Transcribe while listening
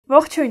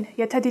Ողջույն,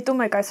 եթե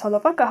դիտում եք այս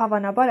հոլովակը,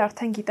 հավանաբար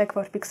արդեն գիտեք,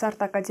 որ Picsart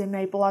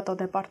Ակադեմիայի Պլատո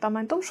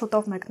դեպարտամենտում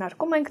շուտով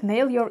մեկնարկում ենք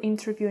Nail Your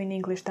Interview in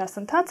English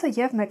դասընթացը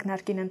եւ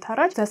մեկնարկին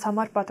ընթരാճ ձեզ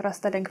համար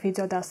պատրաստել ենք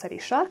վիդեոդասերի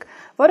շարք,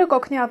 որը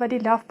կօգնի ավելի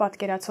լավ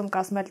պատկերացում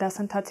կազմել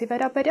դասընթացի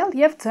վերաբերյալ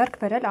եւ ձեռք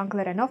բերել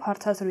անգլերենով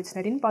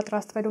հարցազրույցներին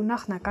պատրաստվելու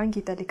նախնական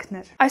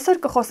գիտելիքներ։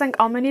 Այսօր կխոսենք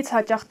ամենից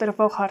հաճախ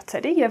տրվող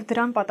հարցերի եւ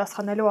դրան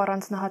պատասխանելու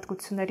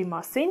առանձնահատկությունների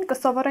մասին,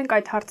 կսովորենք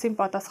այդ հարցին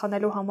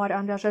պատասխանելու համար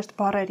անհրաժեշտ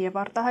բառեր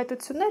եւ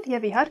արտահայտություններ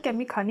եւ իհարկե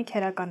մի քանի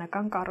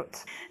քերականական կառույց։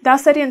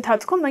 Դասերի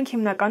ընթացքում մենք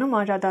հիմնականում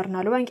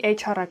անդրադառնալու ենք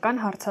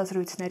HR-ական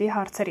հարցազրույցների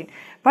հարցերին,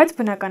 բայց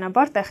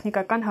բնականաբար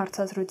տեխնիկական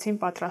հարցազրույցին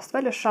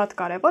պատրաստվելը շատ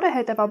կարևոր է,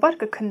 հետևաբար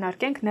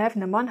կքննարկենք նաև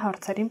նման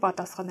հարցերին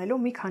պատասխանելու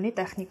մի քանի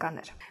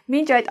տեխնիկաներ։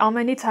 Մինչ այդ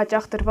ամենից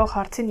հաճախ տրվող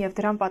հարցին եւ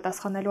դրան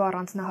պատասխանելու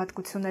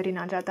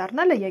առանձնահատկություններին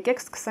անդրադառնալը,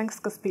 եկեք սկսենք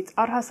սկզբից։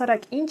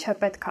 Առհասարակ ինչ է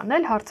պետք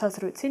անել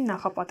հարցազրույցին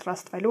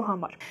նախապատրաստվելու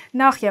համար։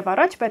 Նախ եւ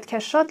առաջ պետք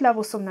է շատ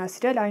լավ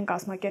ուսումնասիրել այն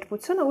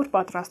կազմակերպությունը, ուր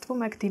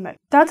պատրաստվում եք դիմել։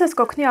 Դա ձեզ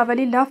կօգնի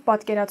ավելի լավ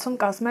պատկերացում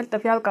կազմել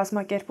տվյալ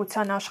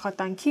կազմակերպության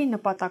աշխատանքի,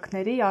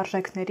 նպատակների,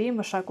 արժեքների,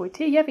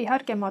 մշակույթի եւ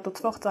իհարկե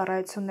մատուցվող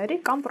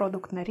ծառայությունների կամ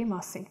պրոդուկտների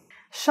մասին։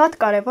 Շատ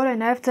կարևոր է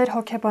նաև ձեր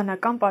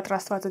հոգեբանական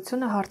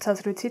պատրաստվածությունը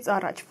հարցազրույցից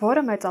առաջ,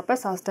 որը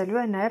մեծապես ազդելու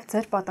է նաև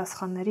ձեր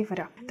պատասխանների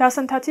վրա։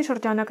 Դասընթացի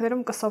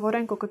շրջանակներում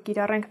կսովորենք ու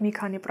կկիրառենք մի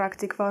քանի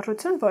պրակտիկ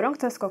վարժություն, որոնք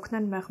ձեզ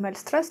կօգնեն մեղմել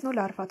սթրեսն ու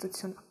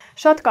լարվածությունը։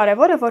 Շատ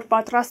կարևոր է, որ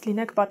պատրաստ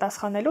լինեք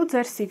պատասխանելու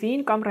ձեր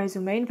CV-ին կամ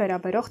ռեզյումեին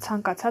վերաբերող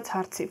ցանկացած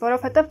հարցի,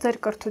 որովհետև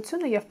ձեր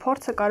կրթությունը եւ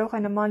փորձը կարող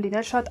է նման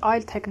լինել շատ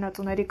այլ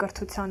թեկնածուների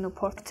կրթությանն ու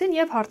փորձին,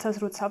 եւ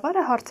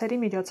հարցազրույցավարը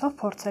հարցերի միջոցով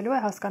փորձելու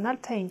է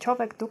հասկանալ, թե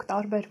ինչով եք դուք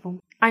տարբերվում։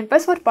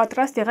 Այնպես որ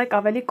պատրաստ եղեք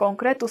ավելի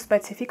կոնկրետ ու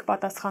սպეციფიկ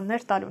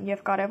պատասխաններ տալուն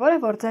եւ կարեւոր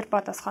է, որ ձեր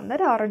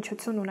պատասխանները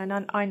առնչություն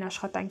ունենան այն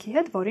աշխատանքի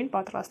հետ, որին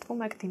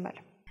պատրաստվում եք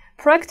դիմել։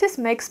 Practice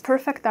makes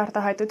perfect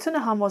արտահայտությունը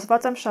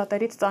համոզված եմ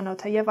շատերից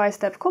ծանոթ է եւ այս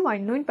դեպքում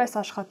այն նույնպես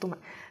աշխատում է։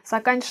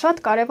 Սակայն շատ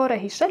կարեւոր է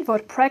հիշել,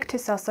 որ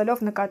practice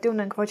ասելով նկատի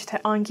ունենք ոչ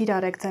թե անգիր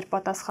արեք ձեր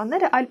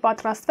պատասխանները, այլ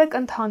պատրաստվեք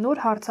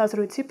ընդհանուր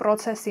հարցազրույցի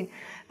process-ին,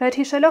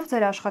 վերհիշելով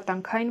ձեր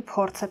աշխատանքային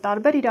փորձը,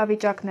 տարբեր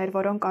իրավիճակներ,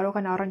 որոնք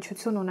կարող են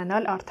առնչություն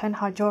ունենալ արդեն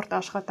հաջորդ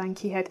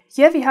աշխատանքի հետ,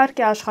 եւ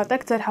իհարկե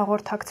աշխատեք ձեր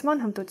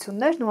հաղորդակցման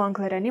հմտություններն ու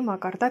անգլերենի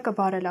մակարդակը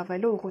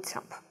բարելավելու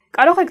ուղղությամբ։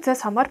 Կարող եք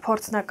ձեզ համար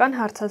փորձնական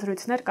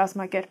հարցազրույցներ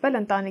կազմակերպել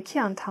ընտանիքի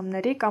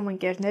անդամների կամ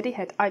ընկերների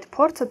հետ, այդ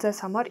փորձը ձեզ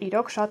համար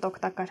իրոք շատ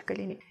օգտակար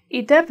կլինի։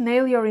 Իդեպ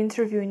Nail Your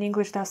Interview in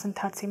English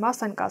դասընթացի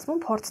մաս են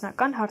կազմում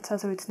փորձնական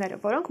հարցազրույցները,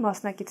 որոնք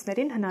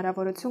մասնակիցներին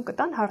հնարավորություն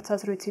կտան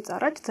հարցազրույցից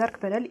առաջ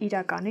ձեռք բերել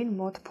իրականին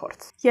մոտ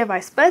փորձ։ Եվ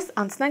այսպես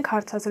անցնենք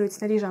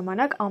հարցազրույցների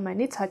ժամանակ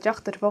ամենից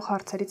հաճախ տրվող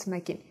հարցերից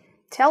մեկին։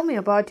 Tell me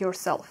about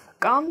yourself,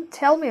 կամ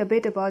tell me a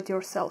bit about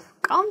yourself,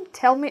 կամ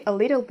tell me a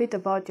little bit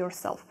about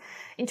yourself։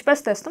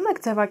 Ինչպես տեսնում եք,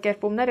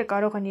 ձևակերպումները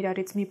կարող են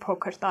իրարից մի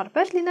փոքր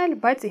տարբեր լինել,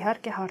 բայց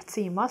իհարկե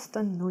հարցի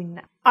իմաստը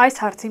նույնն է։ Այս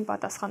հարցին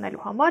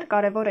պատասխանելու համար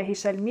կարևոր է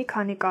հիշել մի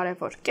քանի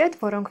կարևոր կետ,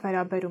 որոնք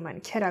վերաբերում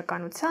են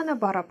քերականությանը,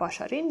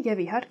 բառապաշարին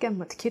եւ իհարկե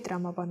մտքի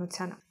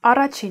տրամաբանությանը։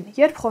 Առաջին,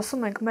 երբ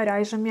խոսում ենք մեր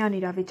այժմյան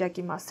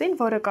իրավիճակի մասին,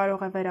 որը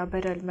կարող է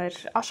վերաբերել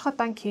մեր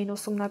աշխատանքին,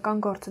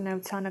 ուսումնական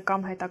գործունեությանը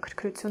կամ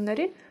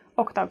հետաքրքրություններին,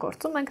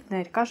 օգտագործում ենք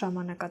ներկա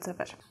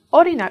ժամանակաձևեր։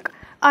 Օրինակ,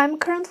 I'm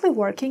currently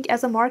working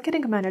as a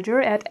marketing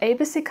manager at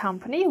ABC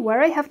company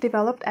where I have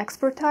developed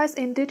expertise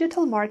in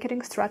digital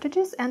marketing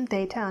strategies and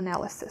data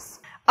analysis.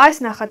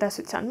 Այս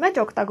նախադասության մեջ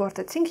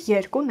օգտագործեցինք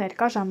երկու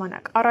ներկա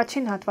ժամանակ։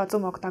 Առաջին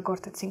հատվածում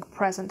օգտագործեցինք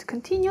present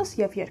continuous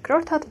եւ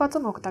երկրորդ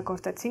հատվածում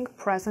օգտագործեցինք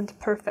present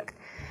perfect։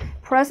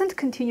 Present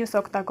continuous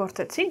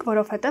օգտագործեցինք,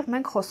 որովհետև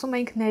մենք խոսում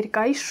ենք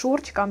ներկայի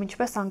շուրջ կամ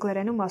ինչպես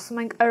անգլերենում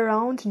ասում ենք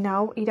around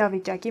now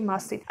իրավիճակի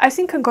մասին։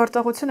 Այսինքն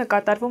գործողությունը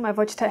կատարվում է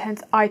ոչ թե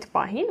հենց այդ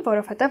պահին,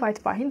 որովհետև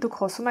այդ պահին դուք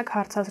խոսում եք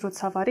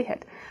հարցազրույցավարի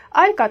հետ,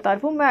 այլ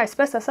կատարվում է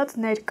այսպես ասած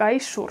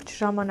ներկայի շուրջ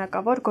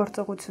ժամանակավոր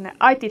գործողություն է։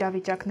 Այդ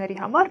իրավիճակների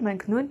համար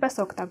մենք նույնպես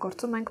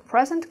օգտագործում ենք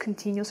present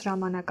continuous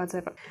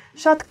ժամանակաձևը։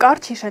 Շատ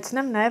կարճ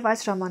հիշեցնեմ նաև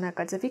այս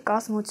ժամանակաձևի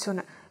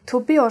կազմությունը։ To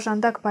be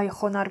օժանդակ բայ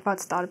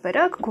խոնարհված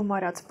տարբերակ,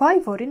 գումարած բայ,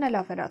 որին էլ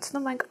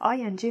ավելացնում ենք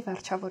ing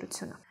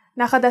վերջավորությունը։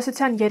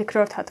 Նախադասության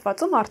երկրորդ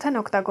հատվածում արդեն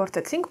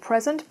օգտագործեցինք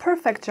present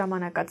perfect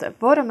ժամանակաձև,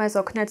 որը մեզ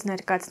օգնեց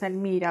ներկայացնել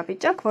մի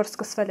իրավիճակ, որ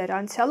սկսվել էր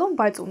անցյալում,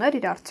 բայց ուներ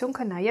իր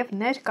արդյունքը նաև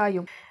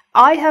ներկայում։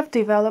 I have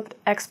developed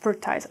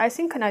expertise,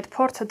 այսինքն այդ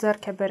փորձը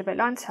ձեռք է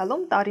բերվել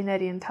անցյալում,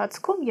 տարիների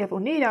ընթացքում եւ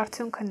ունի իր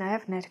արդյունքը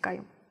նաև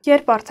ներկայում։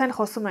 Երբ արդեն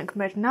խոսում ենք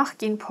մեր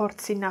նախկին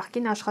փորձի,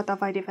 նախկին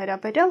աշխատավայրի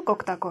վերաբերյալ,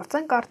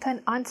 կօգտագործենք արդեն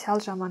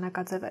անցյալ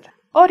ժամանակաձևեր։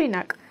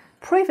 Օրինակ,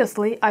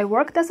 Previously, I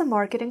worked as a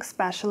marketing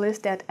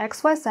specialist at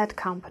XYZ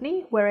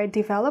company where I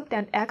developed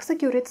and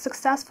executed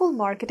successful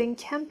marketing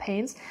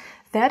campaigns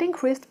that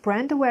increased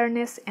brand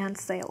awareness and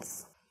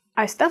sales.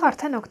 Այստեղ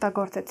արդեն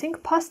օգտագործեցինք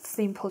past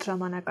simple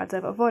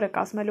ժամանակաձևը, որը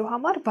կազմելու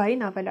համար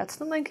բային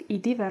ավելացնում ենք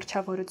id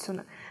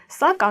վերջավորությունը։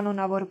 Սա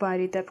կանոնավոր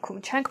բայերի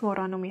դեպքում չենք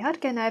մոռանում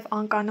իհարկե նաև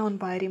անկանոն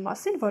բայերի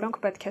մասին, որոնք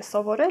պետք է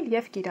սովորել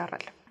եւ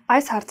կիրառել։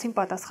 Այս հարցին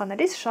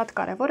պատասխանելիս շատ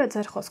կարևոր է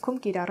ձեր խոսքում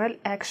կիրառել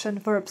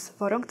action verbs,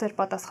 որոնք ձեր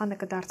պատասխանը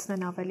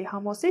կդարձնեն ավելի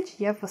համոզիչ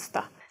եւ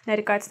վստահ։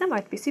 Ներկայացնեմ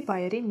այդպիսի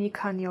բայերի մի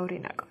քանի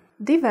օրինակ։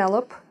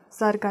 develop,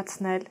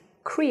 զարգացնել,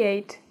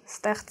 create,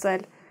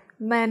 ստեղծել,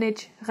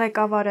 manage,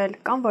 ղեկավարել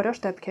կամ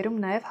որոշ դեպքերում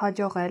նաև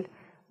հաջողել,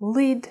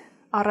 lead,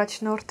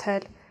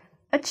 առաջնորդել,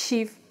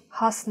 achieve,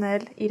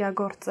 հասնել,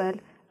 իրագործել,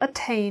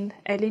 attain,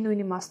 էլի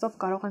նույն իմաստով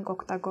կարող ենք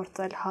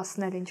օգտագործել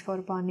հասնել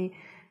ինչ-որ բանի,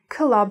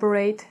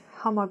 collaborate,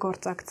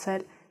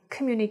 համագործակցել,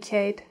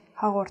 communicate,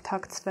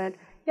 հաղորդակցվել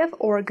և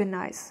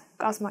organize,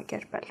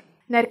 կազմակերպել։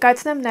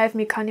 Ներկայացնեմ նաև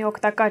մի քանի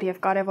օգտակար և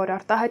կարևոր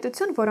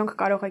արտահայտություն, որոնք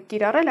կարող եք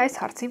կիրառել այս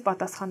հարցին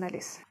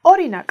պատասխանելիս։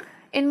 Օրինակ,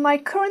 in my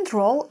current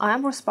role, I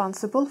am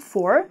responsible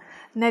for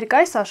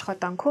ներկայիս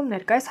աշխատանքում,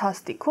 ներկայիս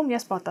հաստիքում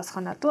ես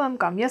պատասխանատու եմ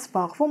կամ ես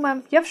զբաղվում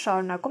եմ և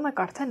շարունակում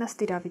եք արդեն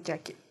ըստ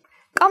իրավիճակի։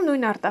 Կամ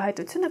նույն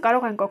արտահայտությունը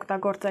կարող ենք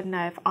օգտագործել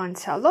նաև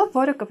անցյալով,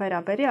 որը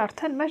կվերաբերի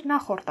արդեն մեր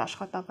նախորդ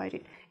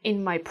աշխատավայրին։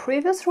 In my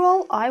previous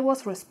role, I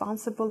was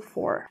responsible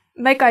for։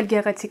 Մեկ այլ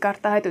գեղեցիկ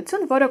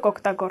արտահայտություն, որը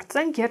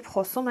կօգտագործենք, երբ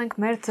խոսում ենք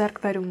մեր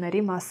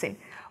ձեռքբերումների մասին։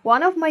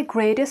 One of my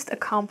greatest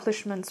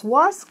accomplishments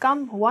was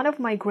կամ one of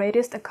my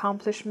greatest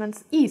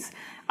accomplishments is։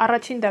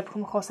 Առաջին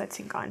դեպքում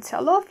խոսեցինք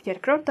անցյալով,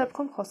 երկրորդ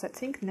դեպքում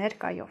խոսեցինք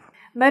ներկայով։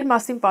 Մեր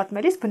մասին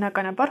պատմելիս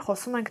բնականաբար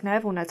խոսում ենք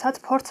նաև ունեցած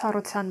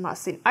փորձառության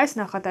մասին։ Այս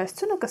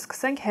նախադասությունը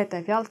կսկսենք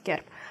հետևյալ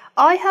կերպ.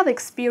 I have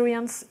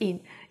experience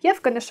in և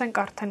կնշենք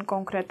արդեն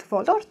կոնկրետ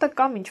ոլորտը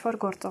կամ ինչ-որ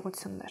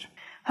գործողություններ։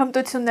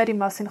 Հմտությունների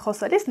մասին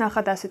խոսելիս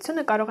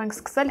նախադասությունը կարող ենք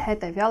սկսել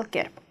հետևյալ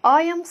կերպ.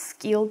 I am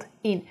skilled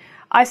in։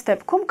 Այս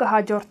դեպքում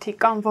կհաջորդի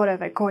կամ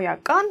որևէ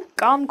գոյական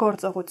կամ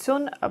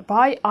գործողություն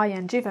by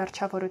ing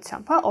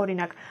վերջավորությամբ,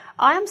 օրինակ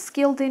I am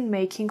skilled in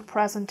making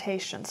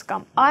presentations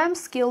կամ I am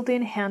skilled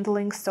in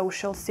handling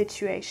social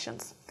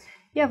situations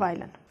եւ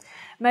այլն։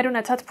 Մեր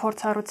ունեցած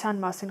փորձառության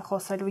մասին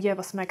խոսելու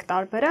եւս մեկ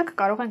տարբերակ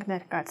կարող ենք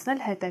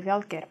ներկայացնել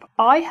հետևյալ կերպ.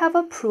 I have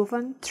a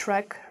proven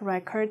track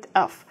record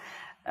of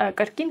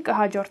կրկին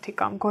կհաջորդի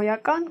կամ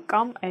գոյական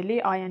կամ էլի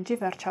ing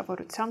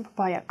վերջավորությամբ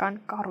բայական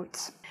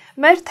կառույց։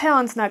 Մեր թե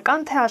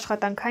անձնական, թե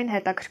աշխատանքային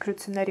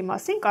հետաքրքրությունների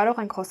մասին կարող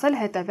ենք խոսել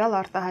հետևյալ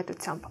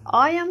արտահայտությամբ.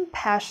 I am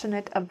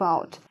passionate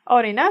about։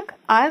 Օրինակ,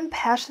 I am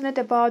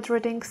passionate about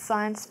reading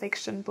science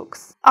fiction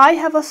books. I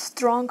have a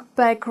strong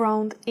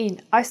background in։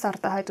 Այս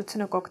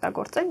արտահայտությունը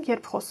կօգտագործենք,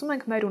 երբ խոսում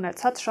ենք մեր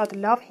ունեցած շատ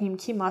լավ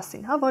հիմքի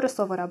մասին, որը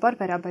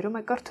սովորաբար վերաբերում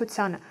է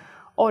կրթությանը։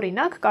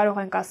 Օրինակ, կարող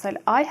ենք ասել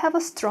I have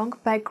a strong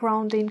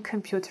background in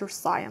computer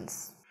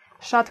science։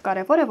 Շատ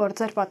կարևոր է, որ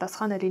ձեր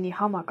պատասխանը լինի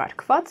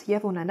համակարգված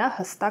և ունենա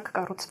հստակ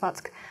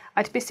կառուցվածք։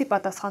 Այդպիսի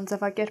պատասխան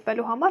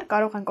ձևակերպելու համար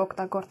կարող ենք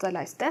օգտագործել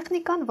այս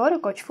տեխնիկան, որը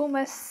կոչվում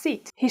է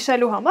SEAT։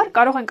 Հիշելու համար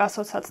կարող ենք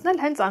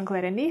ասոցացնել հենց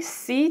անգլերենի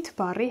SEAT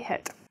բառի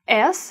հետ։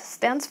 S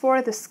stands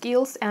for the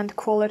skills and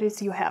qualities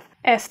you have։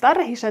 S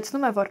տառը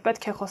հիշեցնում է, որ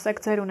պետք է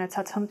խոսեք ձեր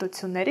ունեցած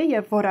հմտությունների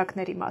և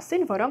որակների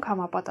մասին, որոնք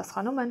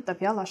համապատասխանում են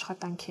տվյալ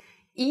աշխատանքին։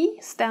 E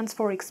stands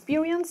for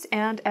experience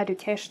and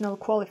educational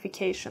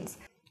qualifications։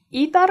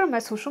 E տառը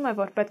մեզ հուշում է,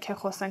 որ պետք է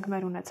խոսենք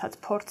մեր ունեցած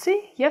փորձի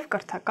և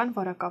կրթական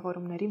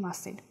որակավորումների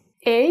մասին։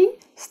 A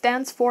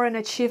stands for an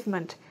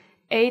achievement։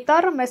 A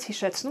տառը մեզ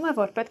հիշեցնում է,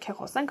 որ պետք է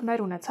խոսենք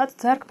մեր ունեցած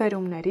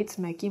ձեռքբերումներից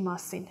մեկի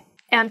մասին։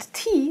 And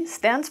T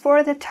stands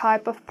for the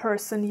type of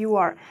person you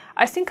are։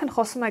 Այսինքն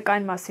խոսում եք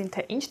այն մասին,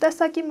 թե ինչ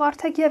տեսակի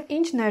մարդ եք և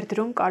ինչ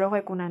ներդրում կարող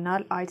եք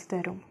ունենալ այդ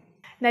դերում։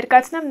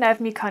 Ներկայացնեմ նաև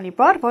մի քանի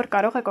բառ, որ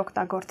կարող եք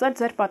օգտագործել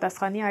ձեր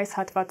պատասխանի այս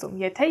հատվածում,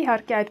 եթե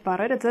իհարկե այդ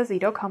բառերը ձեզ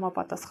իրոք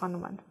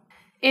համապատասխանում են։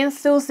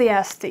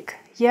 Enthusiastic,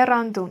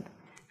 եռանդուն,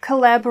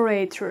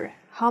 collaborator,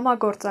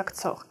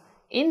 համագործակցող,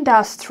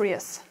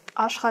 industrious,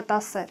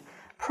 աշխատասեր,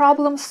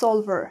 problem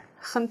solver,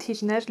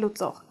 խնդիրներ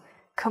լուծող,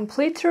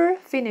 completer,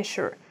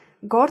 finisher,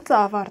 գործը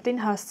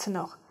ավարտին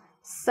հասցնող,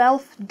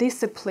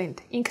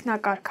 self-disciplined,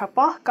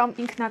 ինքնակարգապահ կամ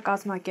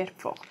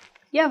ինքնակազմակերպվող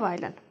և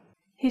այլն։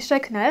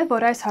 Հիշեք նաև,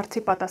 որ այս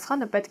հարցի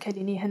պատասխանը պետք է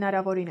լինի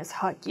հնարավորինս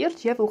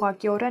հակիրճ և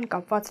ուղղակիորեն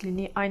կապված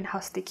լինի այն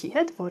հաստիքի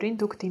հետ, որին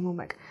դուք դիմում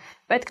եք։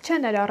 Պետք չէ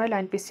ներառել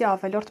այնպիսի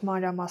ավելորդ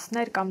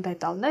մանրամասներ կամ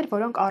դետալներ,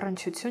 որոնք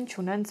առնչություն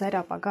չունեն ձեր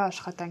ապագա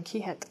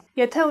աշխատանքի հետ։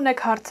 Եթե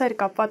ունեք հարցեր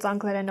կապված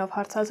անգլերենով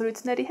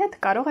հարցազրույցների հետ,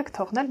 կարող եք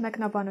թողնել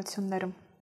մեկնաբանություններում։